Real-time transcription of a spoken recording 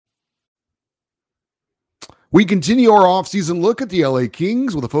We continue our offseason look at the LA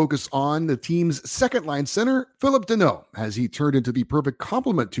Kings with a focus on the team's second-line center, Phillip Danault, as he turned into the perfect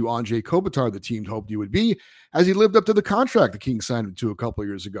complement to Kopitar the team hoped he would be, as he lived up to the contract the Kings signed him to a couple of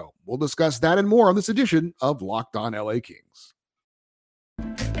years ago. We'll discuss that and more on this edition of Locked On LA Kings.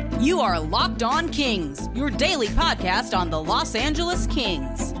 You are Locked On Kings, your daily podcast on the Los Angeles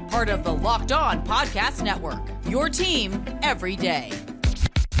Kings, part of the Locked On Podcast Network, your team every day.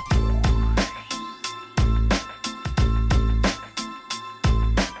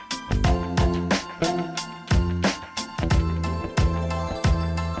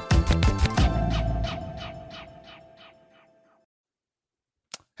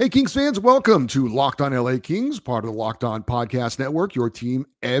 Hey, Kings fans, welcome to Locked On LA Kings, part of the Locked On Podcast Network, your team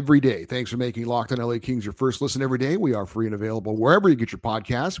every day. Thanks for making Locked On LA Kings your first listen every day. We are free and available wherever you get your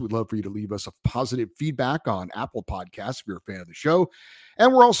podcasts. We'd love for you to leave us a positive feedback on Apple Podcasts if you're a fan of the show.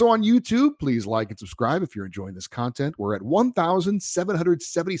 And we're also on YouTube. Please like and subscribe if you're enjoying this content. We're at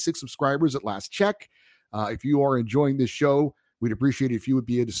 1,776 subscribers at last check. If you are enjoying this show, we'd appreciate it if you would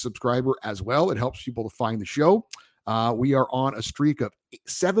be a subscriber as well. It helps people to find the show. We are on a streak of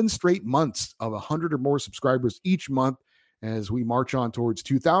 7 straight months of 100 or more subscribers each month as we march on towards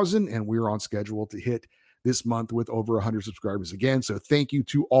 2,000, and we're on schedule to hit this month with over 100 subscribers again. So thank you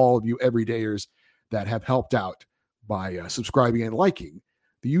to all of you everydayers that have helped out by subscribing and liking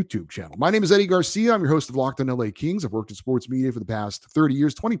the YouTube channel. My name is Eddie Garcia. I'm your host of Locked On LA Kings. I've worked in sports media for the past 30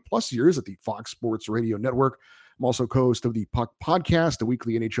 years, 20 plus years at the Fox Sports Radio Network. I'm also co-host of the Puck Podcast, a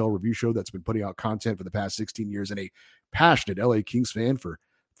weekly NHL review show that's been putting out content for the past 16 years, and a passionate LA Kings fan for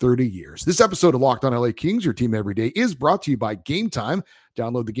 30 years. This episode of Locked On LA Kings, your team every day, is brought to you by Game Time.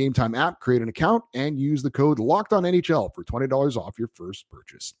 Download the Game Time app, create an account, and use the code LOCKEDONNHL for $20 off your first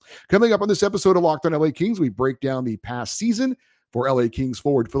purchase. Coming up on this episode of Locked On LA Kings, we break down the past season for LA Kings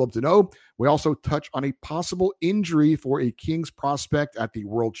forward Phillip Danault. We also touch on a possible injury for a Kings prospect at the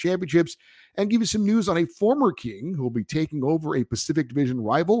World Championships and give you some news on a former King who will be taking over a Pacific Division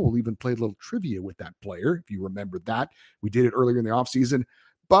rival. We'll even play a little trivia with that player, if you remember that. We did it earlier in the offseason.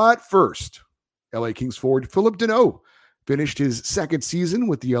 But first, LA Kings forward Phillip Danault finished his second season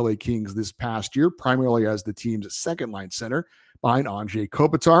with the LA Kings this past year, primarily as the team's second-line center behind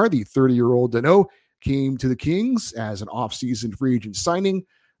Kopitar. The 30-year-old Danault came to the Kings as an off-season free agent signing.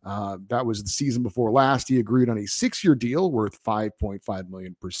 That was the season before last. He agreed on a 6-year deal worth $5.5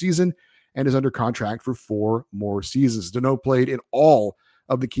 million per season and is under contract for 4 more seasons. Danault played in all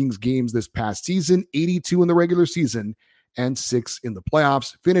of the Kings games this past season, 82 in the regular season and 6 in the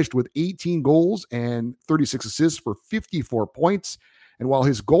playoffs, finished with 18 goals and 36 assists for 54 points. And while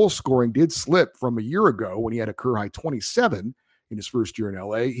his goal scoring did slip from a year ago when he had a career high 27 in his first year in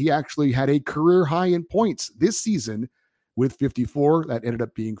LA, he actually had a career high in points this season with 54. That ended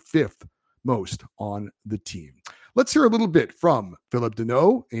up being 5th most on the team. Let's hear a little bit from Phillip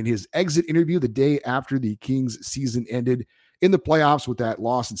Danault in his exit interview the day after the Kings season ended in the playoffs with that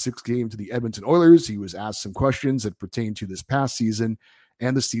loss in 6 games to the Edmonton Oilers. He was asked some questions that pertain to this past season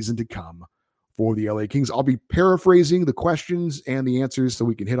and the season to come for the LA Kings. I'll be paraphrasing the questions and the answers so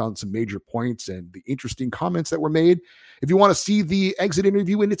we can hit on some major points and the interesting comments that were made. If you want to see the exit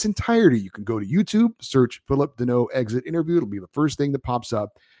interview in its entirety, you can go to YouTube, search Phillip Danault exit interview. It'll be the first thing that pops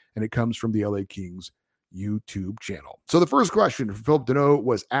up, and it comes from the LA Kings YouTube channel. So the first question for Phillip Danault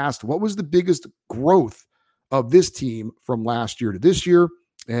was asked, what was the biggest growth of this team from last year to this year?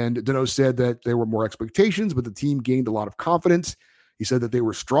 And Danault said that there were more expectations, but the team gained a lot of confidence. He said that they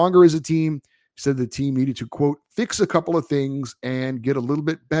were stronger as a team. He said the team needed to, quote, fix a couple of things and get a little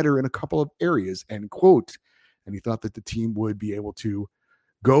bit better in a couple of areas, end quote. And he thought that the team would be able to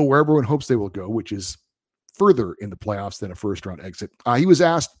go where everyone hopes they will go, which is further in the playoffs than a first-round exit. He was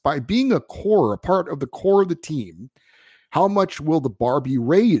asked, by being a part of the core of the team, how much will the bar be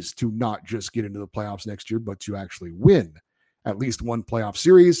raised to not just get into the playoffs next year, but to actually win at least one playoff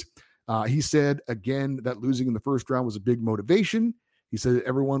series? He said, again, that losing in the first round was a big motivation. He said that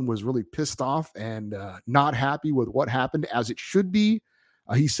everyone was really pissed off and not happy with what happened, as it should be.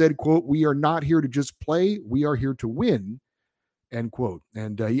 He said, quote, we are not here to just play. We are here to win, end quote.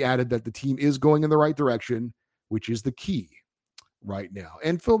 And he added that the team is going in the right direction, which is the key right now.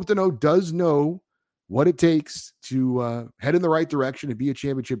 And Phillip Danault does know what it takes to head in the right direction and be a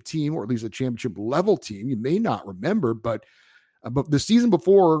championship team, or at least a championship level team. You may not remember, but the season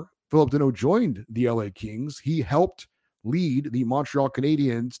before Phillip Danault joined the LA Kings, he helped lead the Montreal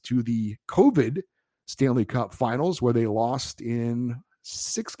Canadiens to the COVID Stanley Cup Finals, where they lost in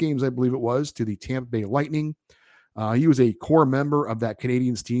 6 games, I believe it was, to the Tampa Bay Lightning. He was a core member of that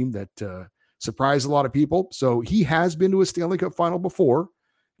Canadiens team that surprised a lot of people. So he has been to a Stanley Cup Final before.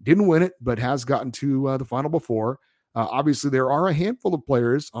 Didn't win it, but has gotten to the final before. Obviously, there are a handful of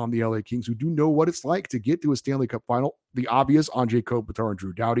players on the LA Kings who do know what it's like to get to a Stanley Cup final. The obvious, Andre Kopitar and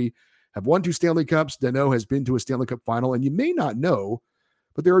Drew Doughty have won 2 Stanley Cups. Danault has been to a Stanley Cup final, and you may not know,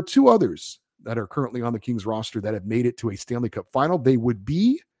 but there are 2 others that are currently on the Kings roster that have made it to a Stanley Cup final. They would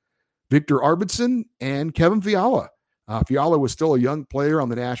be Victor Arvidsson and Kevin Fiala. Fiala was still a young player on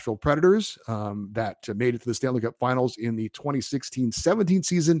the Nashville Predators that made it to the Stanley Cup Finals in the 2016-17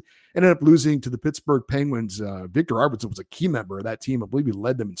 season, ended up losing to the Pittsburgh Penguins. Victor Arvidsson was a key member of that team. I believe he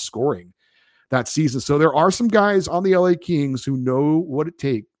led them in scoring that season. So there are some guys on the LA Kings who know what it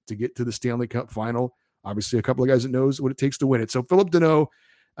takes to get to the Stanley Cup Final. Obviously, a couple of guys that knows what it takes to win it. So Phillip Danault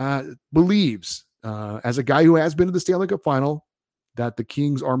believes, as a guy who has been to the Stanley Cup Final, that the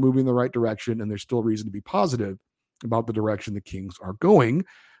Kings are moving in the right direction, and there's still reason to be positive about the direction the Kings are going.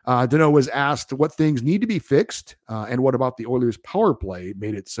 Danault was asked what things need to be fixed, and what about the Oilers' power play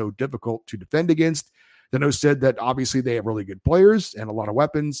made it so difficult to defend against. Danault said that obviously they have really good players and a lot of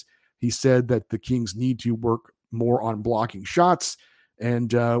weapons. He said that the Kings need to work more on blocking shots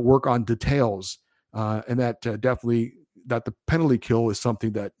and work on details, and that definitely that the penalty kill is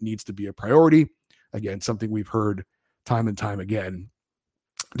something that needs to be a priority. Again, something we've heard time and time again.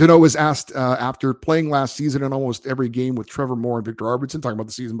 Danault was asked after playing last season in almost every game with Trevor Moore and Victor Arvidsson, talking about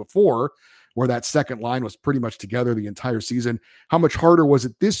the season before, where that second line was pretty much together the entire season. How much harder was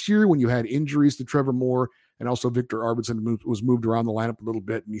it this year when you had injuries to Trevor Moore and also Victor Arvidsson was moved around the lineup a little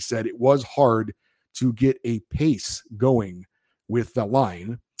bit? And he said it was hard to get a pace going with the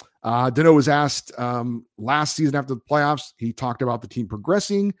line. Danault was asked last season after the playoffs, he talked about the team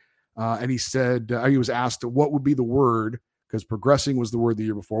progressing, and he said he was asked what would be the word, because progressing was the word the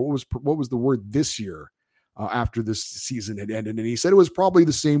year before. What was the word this year after this season had ended? And he said it was probably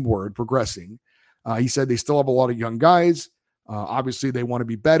the same word, progressing. He said they still have a lot of young guys. Obviously, they want to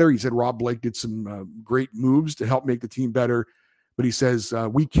be better. He said Rob Blake did some great moves to help make the team better. But he says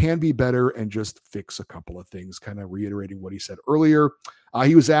we can be better and just fix a couple of things, kind of reiterating what he said earlier.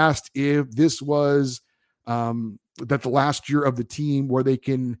 He was asked if this was that the last year of the team where they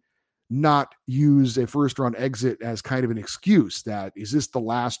can not use a first-round exit as kind of an excuse. That is this the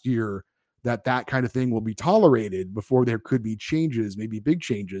last year that kind of thing will be tolerated before there could be changes, maybe big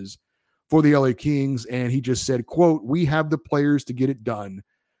changes for the LA Kings? And he just said, quote, "We have the players to get it done,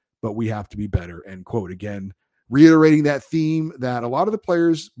 but we have to be better," end quote. Again, reiterating that theme that a lot of the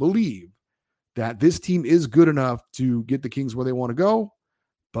players believe that this team is good enough to get the Kings where they want to go,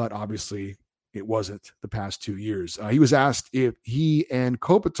 but obviously it wasn't the past 2 years. He was asked if he and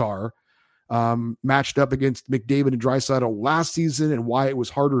Kopitar matched up against McDavid and Draisaitl last season and why it was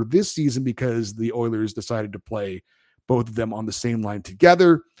harder this season because the Oilers decided to play both of them on the same line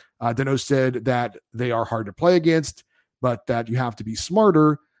together. Danault said that they are hard to play against, but that you have to be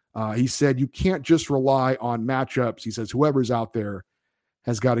smarter. He said you can't just rely on matchups. He says whoever's out there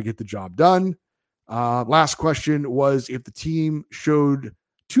has got to get the job done. Last question was if the team showed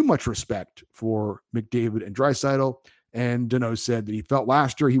too much respect for McDavid and Draisaitl. And Danault said that he felt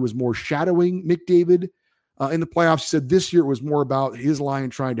last year he was more shadowing McDavid in the playoffs. He said this year it was more about his line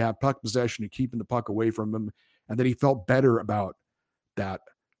trying to have puck possession and keeping the puck away from him, and that he felt better about that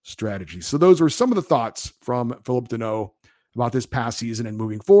strategy. So those were some of the thoughts from Phillip Danault about this past season and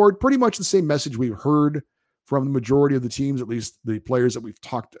moving forward. Pretty much the same message we've heard from the majority of the teams, at least the players that we've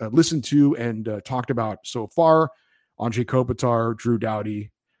listened to and talked about so far. Andre Kopitar, Drew Doughty,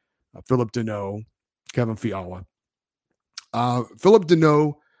 Phillip Danault, Kevin Fiala. Phillip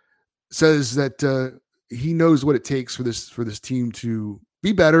Danault says that he knows what it takes for this team to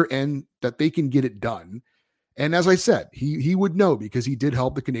be better and that they can get it done. And as I said, he would know because he did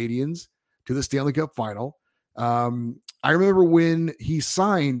help the Canadiens to the Stanley Cup final. I remember when he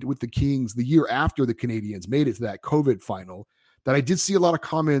signed with the Kings the year after the Canadiens made it to that COVID final, that I did see a lot of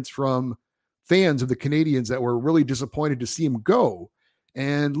comments from fans of the Canadiens that were really disappointed to see him go.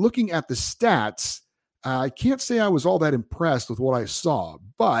 And looking at the stats, I can't say I was all that impressed with what I saw,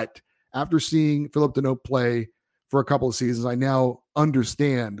 but after seeing Phillip Danault play for a couple of seasons, I now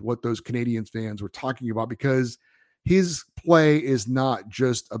understand what those Canadiens fans were talking about, because his play is not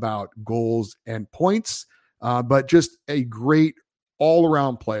just about goals and points, but just a great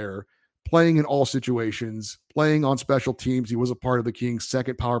all-around player, playing in all situations, playing on special teams. He was a part of the Kings'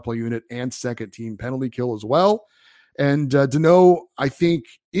 second power play unit and second team penalty kill as well. And Danault, I think,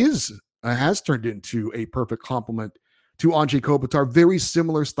 has turned into a perfect complement to Andre Kopitar. Very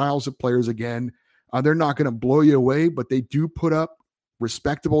similar styles of players again. They're not going to blow you away, but they do put up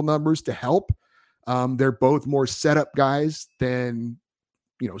respectable numbers to help. They're both more setup guys than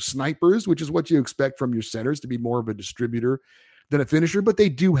snipers, which is what you expect from your centers, to be more of a distributor than a finisher, but they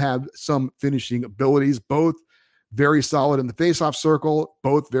do have some finishing abilities. Both very solid in the faceoff circle,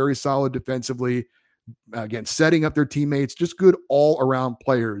 both very solid defensively. Again, setting up their teammates, just good all-around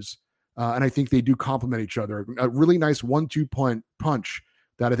players. And I think they do complement each other. A really nice 1-2 punch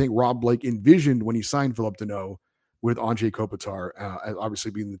that I think Rob Blake envisioned when he signed Phillip Danault with Anze Kopitar,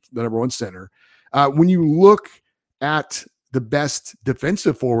 obviously being the number one center. When you look at the best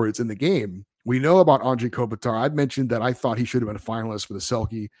defensive forwards in the game, we know about Anze Kopitar. I've mentioned that I thought he should have been a finalist for the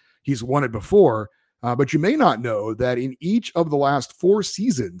Selke. He's won it before, but you may not know that in each of the last 4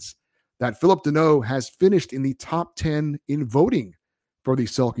 seasons that Phillip Danault has finished in the top 10 in voting for the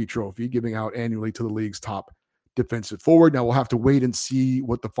Selke Trophy, giving out annually to the league's top defensive forward. Now we'll have to wait and see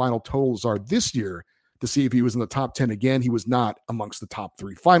what the final totals are this year to see if he was in the top 10 again. He was not amongst the top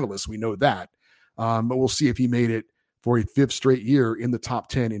 3 finalists. We know that. But we'll see if he made it for a 5th straight year in the top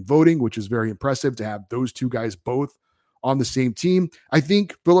 10 in voting, which is very impressive to have those two guys both on the same team. I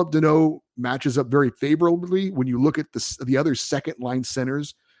think Phillip Danault matches up very favorably when you look at the other second line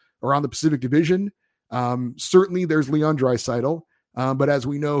centers around the Pacific Division. Certainly there's Leon Draisaitl, but as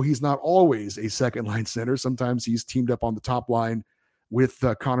we know, he's not always a second line center. Sometimes he's teamed up on the top line with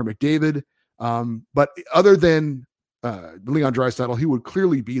Connor McDavid. But other than Leon Draisaitl, he would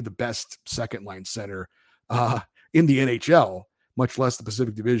clearly be the best second line center in the NHL, much less the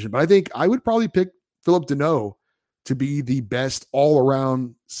Pacific Division. But I think I would probably pick Phillip Danault to be the best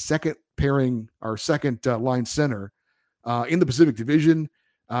all-around second pairing or second line center in the Pacific Division.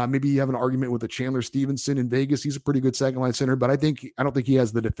 Maybe you have an argument with a Chandler Stevenson in Vegas. He's a pretty good second line center, but I don't think he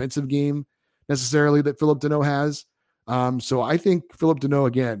has the defensive game necessarily that Phillip Danault has. So I think Phillip Danault,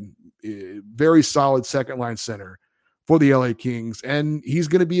 again, very solid second line center for the LA Kings. And he's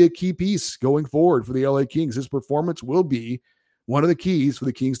going to be a key piece going forward for the LA Kings. His performance will be one of the keys for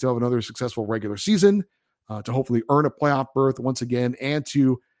the Kings to have another successful regular season, to hopefully earn a playoff berth once again, and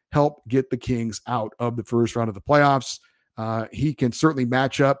to help get the Kings out of the first round of the playoffs. He can certainly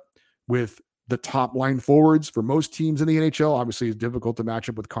match up with the top line forwards for most teams in the NHL. Obviously, it's difficult to match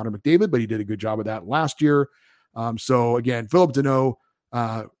up with Connor McDavid, but he did a good job of that last year. So again, Phillip Danault,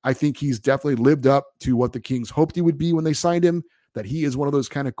 I think he's definitely lived up to what the Kings hoped he would be when they signed him, that he is one of those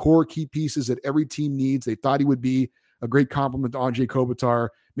kind of core key pieces that every team needs. They thought he would be a great compliment to Anze Kopitar,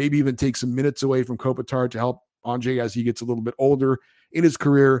 maybe even take some minutes away from Kopitar to help Anze as he gets a little bit older in his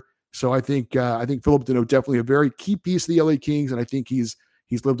career. So I think Phillip Danault definitely a very key piece of the LA Kings, and I think he's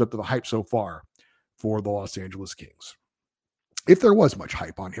lived up to the hype so far for the Los Angeles Kings. If there was much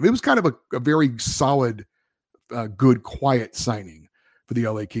hype on him, it was kind of a very solid, good, quiet signing for the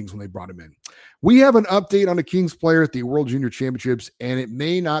LA Kings when they brought him in. We have an update on a Kings player at the World Junior Championships, and it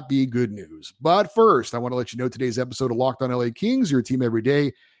may not be good news. But first, I want to let you know today's episode of Locked on LA Kings, your team every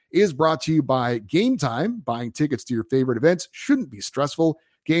day, is brought to you by Game Time. Buying tickets to your favorite events shouldn't be stressful.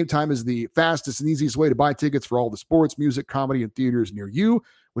 Game Time is the fastest and easiest way to buy tickets for all the sports, music, comedy, and theaters near you.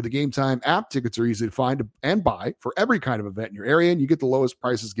 With the Game Time app, tickets are easy to find and buy for every kind of event in your area, and you get the lowest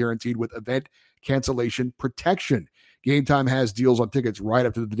prices guaranteed with event cancellation protection. Game Time has deals on tickets right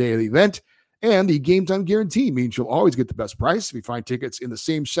up to the day of the event, and the Game Time guarantee means you'll always get the best price. If you find tickets in the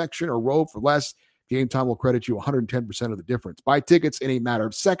same section or row for less, Game Time will credit you 110% of the difference. Buy tickets in a matter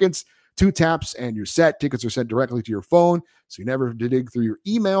of seconds. 2 taps and you're set. Tickets are sent directly to your phone, so you never have to dig through your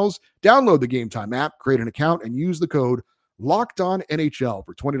emails. Download the Game Time app, create an account, and use the code LOCKEDONNHL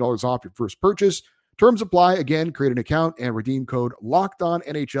for $20 off your first purchase. Terms apply. Again, create an account and redeem code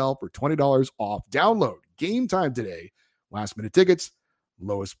LOCKEDONNHL for $20 off. Download Game Time today. Last minute tickets,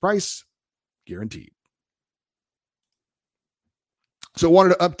 lowest price guaranteed. So I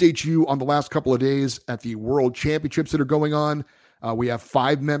wanted to update you on the last couple of days at the World Championships that are going on. We have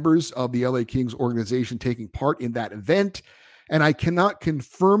 5 members of the LA Kings organization taking part in that event. And I cannot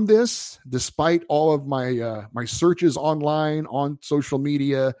confirm this despite all of my my searches online, on social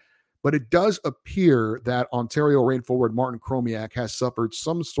media, but it does appear that Ontario Reign forward Martin Chromiak has suffered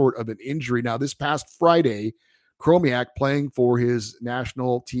some sort of an injury. Now, this past Friday, Chromiak, playing for his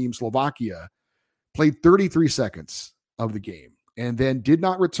national team Slovakia, played 33 seconds of the game and then did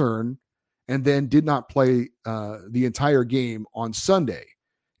not return and then did not play the entire game on Sunday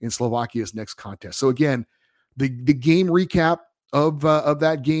in Slovakia's next contest. So again, the game recap of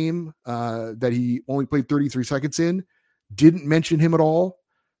that game that he only played 33 seconds in didn't mention him at all.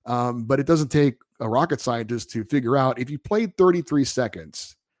 But it doesn't take a rocket scientist to figure out if he played 33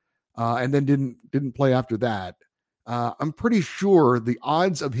 seconds and then didn't play after that. I'm pretty sure the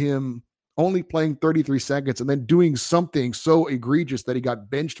odds of him only playing 33 seconds and then doing something so egregious that he got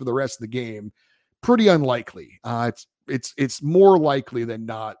benched for the rest of the game, pretty unlikely. It's it's more likely than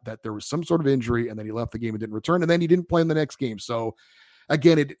not that there was some sort of injury and then he left the game and didn't return, and then he didn't play in the next game. So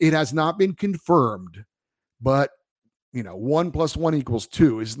again, it has not been confirmed, but 1 + 1 =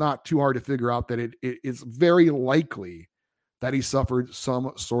 2 is not too hard to figure out that it is very likely that he suffered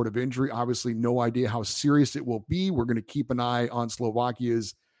some sort of injury. Obviously, no idea how serious it will be. We're going to keep an eye on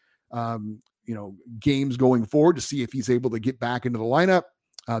Slovakia's games going forward to see if he's able to get back into the lineup.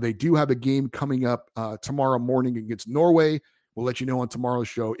 They do have a game coming up tomorrow morning against Norway. We'll let you know on tomorrow's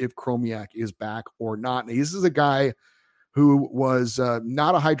show if Chromiak is back or not. Now, this is a guy who was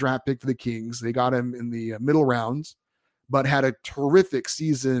not a high draft pick for the Kings. They got him in the middle rounds, but had a terrific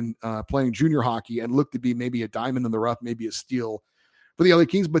season playing junior hockey and looked to be maybe a diamond in the rough, maybe a steal for the LA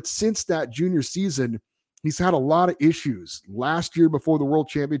Kings. But since that junior season, he's had a lot of issues. Last year before the World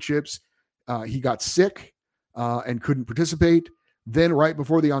Championships, he got sick and couldn't participate. Then right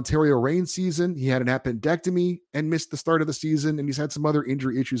before the Ontario Reign season, he had an appendectomy and missed the start of the season, and he's had some other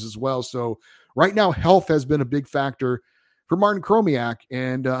injury issues as well. So right now, health has been a big factor for Martin Chromiak,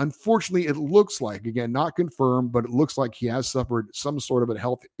 and unfortunately, it looks like, again, not confirmed, but it looks like he has suffered some sort of a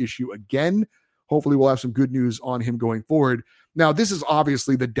health issue again. Hopefully, we'll have some good news on him going forward. Now, this is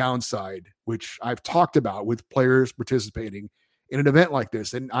obviously the downside, which I've talked about with players participating in an event like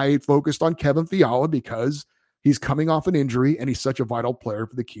this, and I focused on Kevin Fiala because he's coming off an injury, and he's such a vital player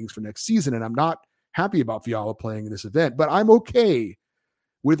for the Kings for next season. And I'm not happy about Fiala playing in this event, but I'm okay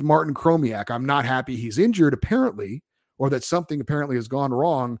with Martin Chromiak. I'm not happy he's injured, apparently, or that something apparently has gone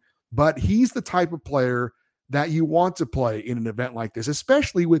wrong, but he's the type of player that you want to play in an event like this,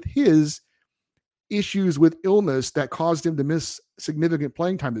 especially with his issues with illness that caused him to miss significant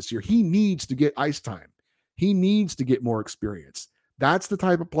playing time this year. He needs to get ice time. He needs to get more experience. That's the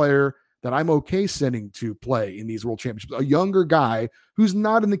type of player that I'm okay sending to play in these World Championships. A younger guy who's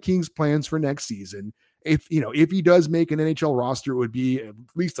not in the Kings' plans for next season. If he does make an NHL roster, it would be at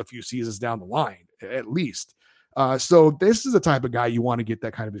least a few seasons down the line, at least. So this is the type of guy you want to get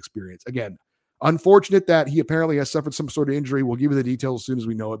that kind of experience. Again, unfortunate that he apparently has suffered some sort of injury. We'll give you the details as soon as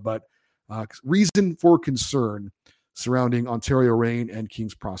we know it, but reason for concern surrounding Ontario Reign and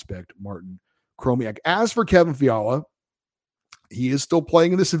Kings prospect Martin Chromiak. As for Kevin Fiala, he is still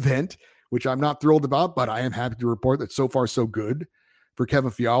playing in this event, which I'm not thrilled about, but I am happy to report that so far so good for Kevin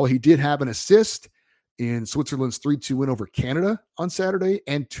Fiala. He did have an assist in Switzerland's 3-2 win over Canada on Saturday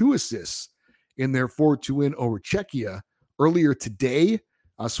and 2 assists in their 4-2 win over Czechia earlier today.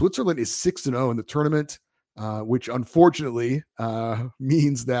 Switzerland is 6-0 in the tournament, which unfortunately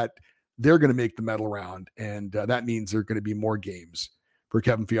means that they're going to make the medal round, and that means there are going to be more games for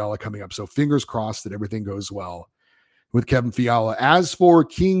Kevin Fiala coming up. So fingers crossed that everything goes well with Kevin Fiala. As for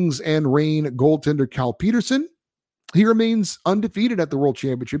Kings and Reign goaltender Cal Peterson, he remains undefeated at the World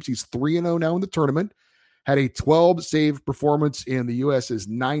Championships. He's 3-0 now in the tournament. Had a 12-save performance in the U.S.'s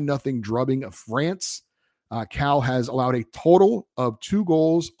 9-0 drubbing of France. Cal has allowed a total of 2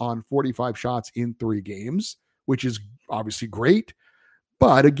 goals on 45 shots in 3 games, which is obviously great.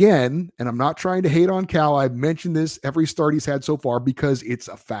 But again, and I'm not trying to hate on Cal, I've mentioned this every start he's had so far because it's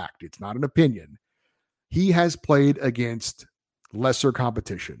a fact. It's not an opinion. He has played against lesser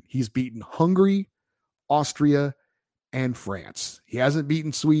competition. He's beaten Hungary, Austria, and France. He hasn't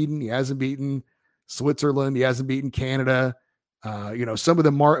beaten Sweden. He hasn't beaten Switzerland. He hasn't beaten Canada. Some of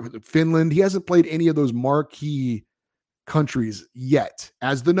the Finland. He hasn't played any of those marquee countries yet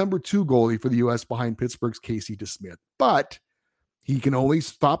as the number 2 goalie for the U.S. behind Pittsburgh's Casey DeSmith. But he can only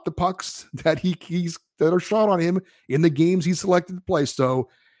stop the pucks that that are shot on him in the games he's selected to play. So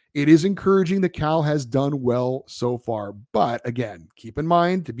it is encouraging that Cal has done well so far. But again, keep in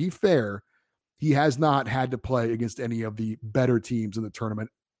mind, to be fair, he has not had to play against any of the better teams in the tournament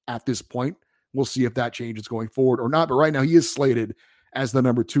at this point. We'll see if that changes going forward or not. But right now, he is slated as the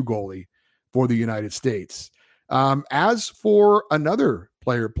number 2 goalie for the United States. As for another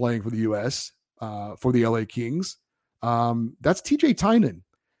player playing for the U.S., for the LA Kings, that's TJ Tynan.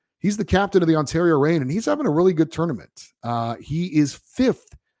 He's the captain of the Ontario Reign, and he's having a really good tournament. He is 5th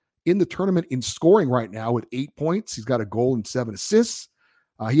in the tournament in scoring right now with 8 points. He's got a goal and 7 assists.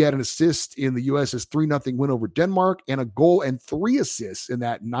 He had an assist in the U.S.'s 3-0 win over Denmark and a goal and 3 assists in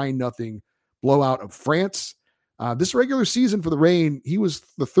that 9-0 blowout of France. This regular season for the Reign, he was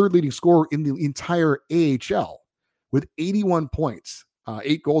the 3rd leading scorer in the entire AHL with 81 points,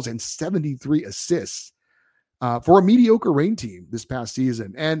 8 goals and 73 assists for a mediocre Reign team this past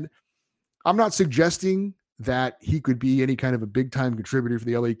season. And I'm not suggesting that he could be any kind of a big-time contributor for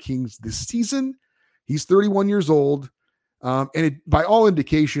the LA Kings this season. He's 31 years old. By all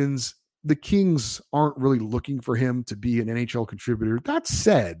indications, the Kings aren't really looking for him to be an NHL contributor. That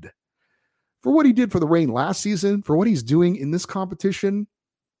said, for what he did for the Reign last season, for what he's doing in this competition,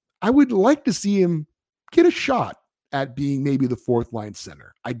 I would like to see him get a shot at being maybe the fourth line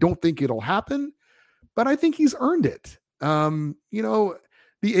center. I don't think it'll happen, but I think he's earned it. The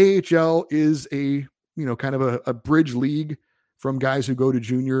AHL is a, kind of a bridge league from guys who go to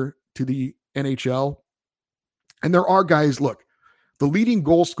junior to the NHL. And there are guys, look, the leading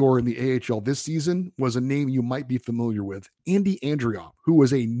goal scorer in the AHL this season was a name you might be familiar with, Andy Andrioff, who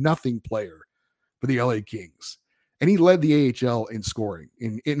was a nothing player for the LA Kings. And he led the AHL in scoring,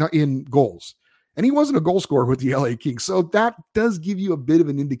 in goals. And he wasn't a goal scorer with the LA Kings. So that does give you a bit of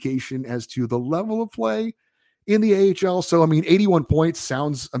an indication as to the level of play in the AHL. So, 81 points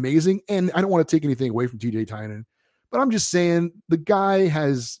sounds amazing. And I don't want to take anything away from TJ Tynan, but I'm just saying the guy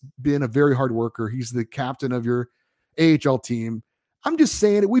has been a very hard worker. He's the captain of your AHL team. I'm just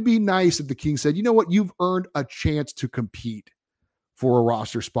saying it would be nice if the Kings said, you know what, you've earned a chance to compete for a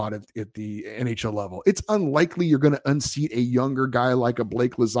roster spot at the NHL level. It's unlikely you're going to unseat a younger guy like a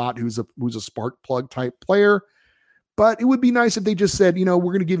Blake Lizotte, who's a spark plug type player. But it would be nice if they just said, we're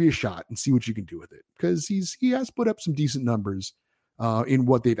going to give you a shot and see what you can do with it, because he has put up some decent numbers in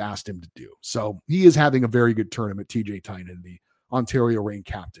what they've asked him to do. So he is having a very good tournament, TJ Tynan, the Ontario Reign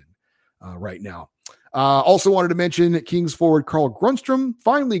captain right now. Also wanted to mention that Kings forward Carl Grundstrom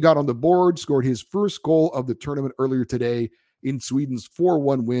finally got on the board, scored his first goal of the tournament earlier today in Sweden's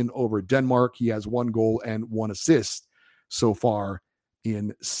 4-1 win over Denmark. He has 1 goal and 1 assist so far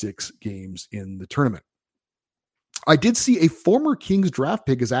in 6 games in the tournament. I did see a former Kings draft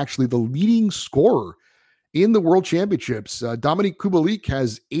pick is actually the leading scorer in the World Championships. Dominik Kubalik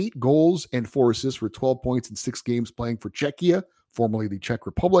has 8 goals and 4 assists for 12 points in 6 games playing for Czechia, formerly the Czech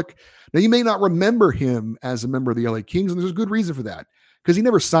Republic. Now, you may not remember him as a member of the LA Kings, and there's a good reason for that, because he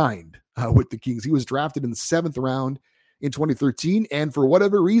never signed with the Kings. He was drafted in the 7th round in 2013, and for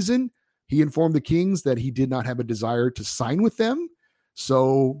whatever reason, he informed the Kings that he did not have a desire to sign with them.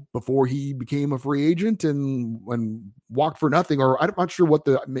 So before he became a free agent and walked for nothing, or I'm not sure what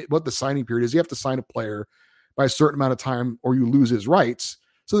the signing period is. You have to sign a player by a certain amount of time or you lose his rights.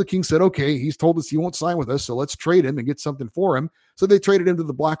 So the Kings said, okay, he's told us he won't sign with us, so let's trade him and get something for him. So they traded him to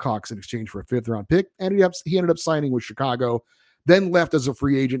the Blackhawks in exchange for a 5th round pick, and he ended up signing with Chicago, then left as a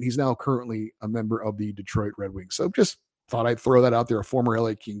free agent. He's now currently a member of the Detroit Red Wings. So just thought I'd throw that out there. A former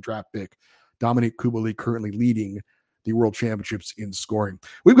LA King draft pick, Dominik Kubalik, currently leading the World Championships in scoring.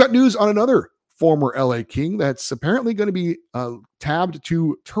 We've got news on another former LA King that's apparently going to be tabbed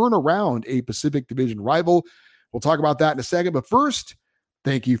to turn around a Pacific Division rival. We'll talk about that in a second. But first,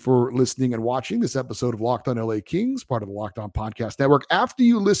 thank you for listening and watching this episode of Locked On LA Kings, part of the Locked On Podcast Network. After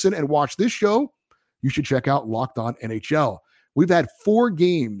you listen and watch this show, you should check out Locked On NHL. We've had 4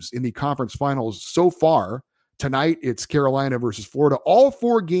 games in the conference finals so far. Tonight, it's Carolina versus Florida. All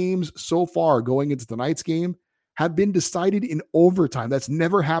 4 games so far going into tonight's game have been decided in overtime. That's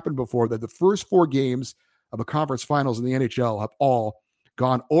never happened before, that the first 4 games of a conference finals in the NHL have all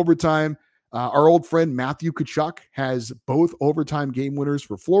gone overtime. Our old friend Matthew Tkachuk has both overtime game winners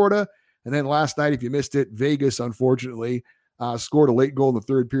for Florida. And then last night, if you missed it, Vegas, unfortunately, scored a late goal in the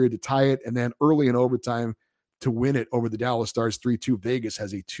 3rd period to tie it. And then early in overtime to win it over the Dallas Stars 3-2. Vegas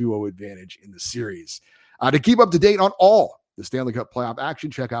has a 2-0 advantage in the series. To keep up to date on all the Stanley Cup playoff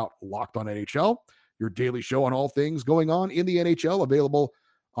action, check out Locked On NHL, your daily show on all things going on in the NHL, available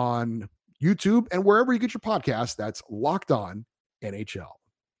on YouTube and wherever you get your podcasts. That's Locked On NHL.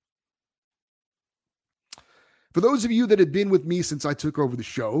 For those of you that have been with me since I took over the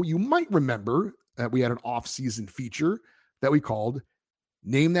show, you might remember that we had an off-season feature that we called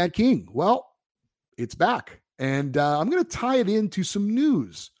Name That King. Well, it's back, and I'm going to tie it into some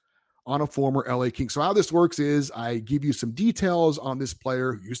news on a former LA King. So how this works is I give you some details on this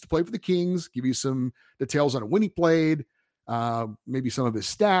player who used to play for the Kings, give you some details on when he played, maybe some of his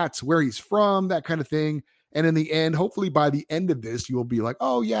stats, where he's from, that kind of thing. And in the end, hopefully by the end of this, you'll be like,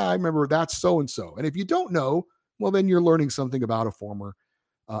 oh yeah, I remember that's so-and-so. And if you don't know, well, then you're learning something about a former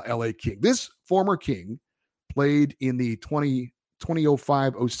LA King. This former King played in the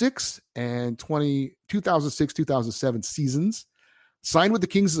 2005-06 and 2006-2007 seasons. Signed with the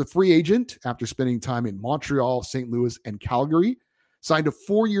Kings as a free agent after spending time in Montreal, St. Louis, and Calgary. Signed a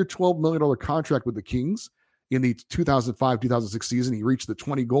 4-year, $12 million contract with the Kings. In the 2005-2006 season, he reached the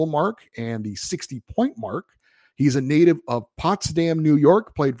 20-goal mark and the 60-point mark. He's a native of Potsdam, New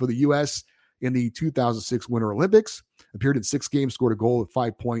York, played for the U.S. in the 2006 Winter Olympics, appeared in 6 games, scored a goal at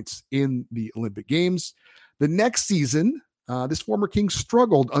 5 points in the Olympic Games. The next season, this former King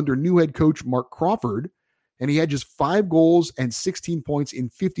struggled under new head coach Mark Crawford, and he had just 5 goals and 16 points in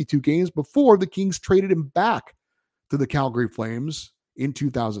 52 games before the Kings traded him back to the Calgary Flames in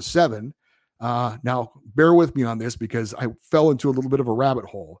 2007. Now, bear with me on this because I fell into a little bit of a rabbit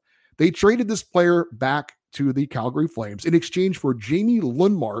hole. They traded this player back to the Calgary Flames in exchange for Jamie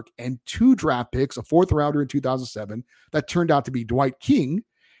Lundmark and 2 draft picks, a 4th rounder in 2007 that turned out to be Dwight King,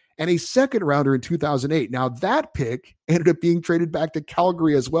 and a 2nd rounder in 2008. Now, that pick ended up being traded back to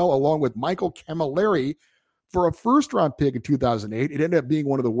Calgary as well, along with Michael Camilleri for a 1st-round pick in 2008. It ended up being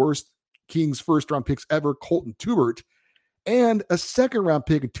one of the worst Kings 1st-round picks ever, Colton Tubert, and a 2nd-round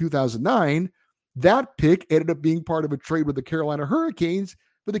pick in 2009. That pick ended up being part of a trade with the Carolina Hurricanes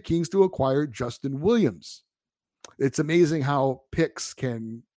for the Kings to acquire Justin Williams. It's amazing how picks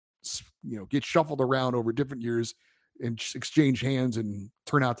can, get shuffled around over different years and exchange hands and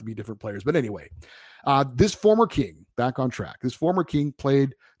turn out to be different players. But anyway, this former King, back on track, this former King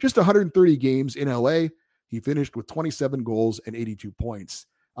played just 130 games in LA. He finished with 27 goals and 82 points.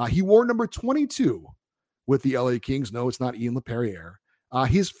 He wore number 22 with the LA Kings. No, it's not Ian LePerriere.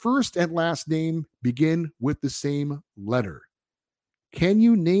 His first and last name begin with the same letter. Can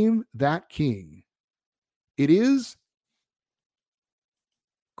you name that King? It is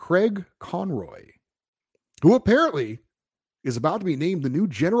Craig Conroy, who apparently is about to be named the new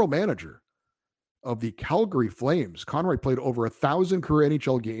general manager of the Calgary Flames. Conroy played over 1,000 career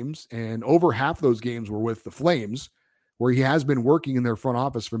NHL games, and over half those games were with the Flames, where he has been working in their front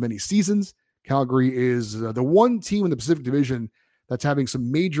office for many seasons. Calgary is the one team in the Pacific Division that's having some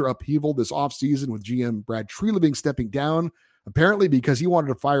major upheaval this offseason, with GM Brad Treliving stepping down, apparently because he wanted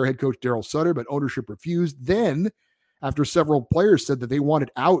to fire head coach Daryl Sutter, but ownership refused. Then, after several players said that they wanted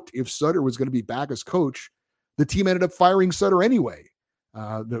out if Sutter was going to be back as coach, the team ended up firing Sutter anyway.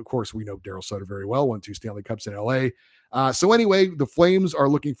 Of course, we know Daryl Sutter very well, won 2 Stanley Cups in LA. So anyway, the Flames are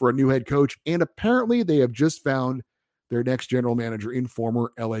looking for a new head coach, and apparently they have just found their next general manager in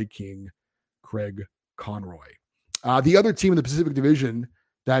former LA King Craig Conroy. The other team in the Pacific Division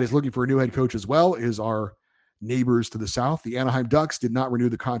that is looking for a new head coach as well is our neighbors to the south. The Anaheim Ducks did not renew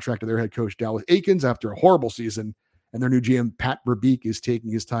the contract of their head coach, Dallas Eakins, after a horrible season, and their new GM, Pat Verbeek, is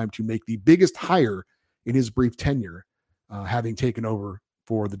taking his time to make the biggest hire in his brief tenure, having taken over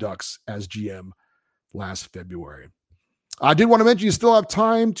for the Ducks as GM last February. I did want to mention you still have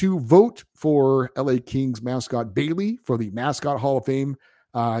time to vote for LA Kings mascot Bailey for the Mascot Hall of Fame.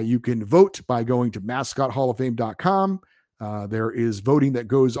 You can vote by going to mascothalloffame.com. There is voting that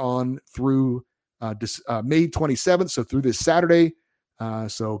goes on through May 27th, so through this Saturday.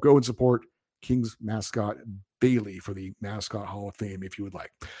 So go and support Kings mascot Bailey for the Mascot Hall of Fame if you would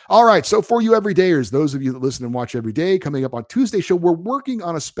like. All right, so for you everydayers, those of you that listen and watch every day, coming up on Tuesday show, we're working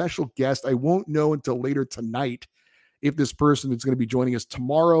on a special guest. I won't know until later tonight if this person is going to be joining us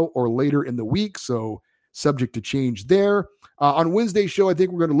tomorrow or later in the week, so subject to change there. On Wednesday's show, I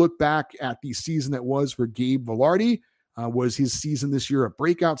think we're going to look back at the season that was for Gabe Vilardi. Was his season this year a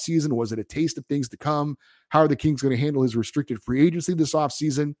breakout season? Was it a taste of things to come? How are the Kings going to handle his restricted free agency this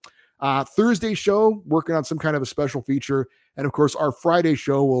offseason? Thursday show, working on some kind of a special feature. And of course, our Friday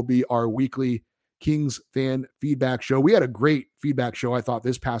show will be our weekly Kings fan feedback show. We had a great feedback show, I thought,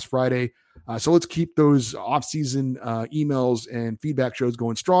 this past Friday. So let's keep those off-season emails and feedback shows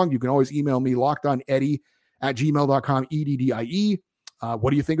going strong. You can always email me, lockedoneddie@gmail.com, EDDIE. What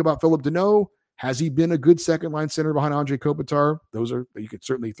do you think about Phillip Danault? Has he been a good second-line center behind Andre Kopitar? You could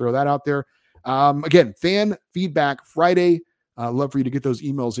certainly throw that out there. Again, fan feedback Friday. Love for you to get those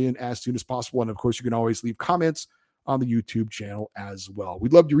emails in as soon as possible. And of course, you can always leave comments on the YouTube channel as well.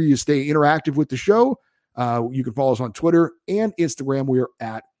 We'd love to you to stay interactive with the show. You can follow us on Twitter and Instagram. We are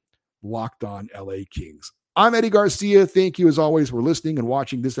at Locked On LA Kings. I'm Eddie Garcia. Thank you as always for listening and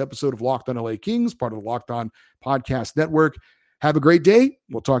watching this episode of Locked On LA Kings, part of the Locked On Podcast Network. Have a great day.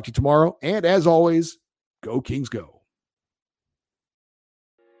 We'll talk to you tomorrow. And as always, go Kings go.